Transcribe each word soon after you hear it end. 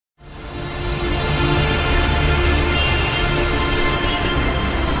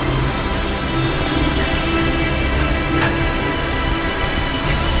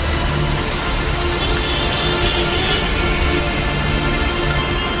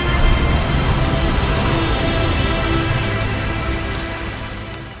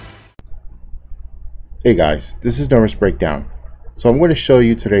Hey guys, this is Numbers Breakdown. So I'm going to show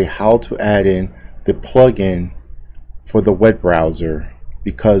you today how to add in the plugin for the web browser,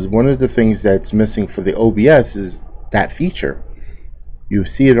 because one of the things that's missing for the OBS is that feature. You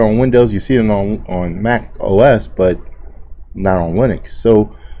see it on Windows, you see it on Mac OS, but not on Linux.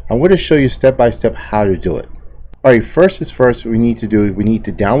 So I'm going to show you step by step how to do it. Alright, first is first, we need to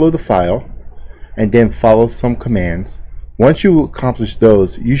download the file and then follow some commands. Once you accomplish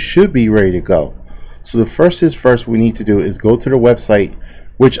those, you should be ready to go. So the first is first, we need to do is go to the website,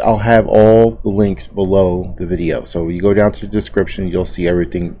 which I'll have all the links below the video. So you go down to the description, you'll see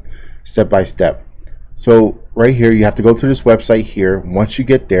everything step by step. So right here, you have to go to this website here. Once you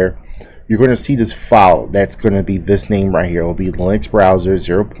get there, you're going to see this file that's going to be this name right here. It will be Linux Browser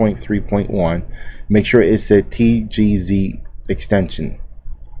 0.3.1. Make sure it's a TGZ extension.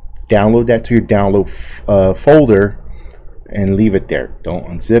 Download that to your download folder and leave it there. Don't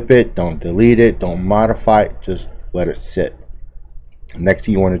unzip it, don't delete it, don't modify it, just let it sit. Next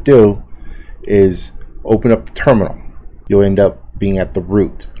thing you want to do is open up the terminal. You'll end up being at the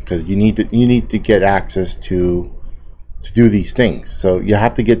root because you need to get access to do these things. So you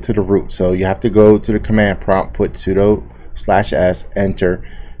have to get to the root. So you have to go to the command prompt, put sudo /s, enter,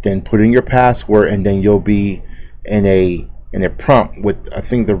 then put in your password, and then you'll be in a prompt with, I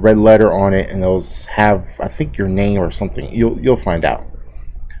think, the red letter on it, and those have, I think, your name or something. You'll find out.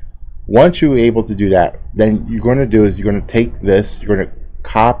 Once you're able to do that, then you're going to do is you're going to take this, you're going to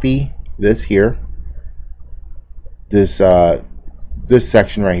copy this here, this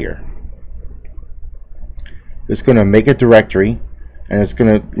section right here. It's going to make a directory, and it's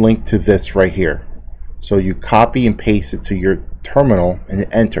going to link to this right here. So you copy and paste it to your terminal and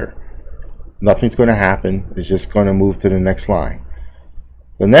enter. Nothing's going to happen. It's just going to move to the next line.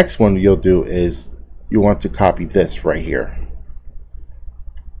 The next one you'll do is you want to copy this right here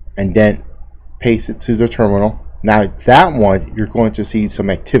and then paste it to the terminal. Now that one, you're going to see some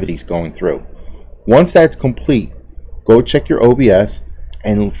activities going through. Once that's complete, go check your OBS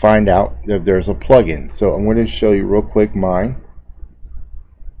and find out if there's a plugin. So I'm going to show you real quick mine.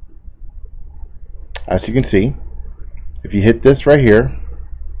 As you can see, if you hit this right here,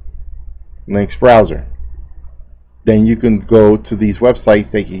 Linux Browser, then you can go to these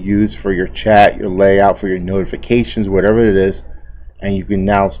websites that you use for your chat, your layout, for your notifications, whatever it is, and you can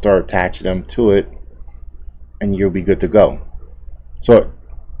now start attaching them to it, and you'll be good to go. So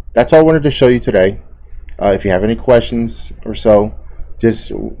that's all I wanted to show you today. If you have any questions or so,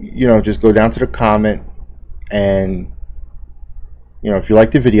 just go down to the comment, and if you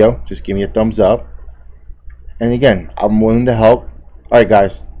like the video, just give me a thumbs up. And again, I'm willing to help. Alright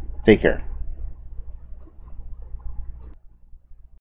guys, take care.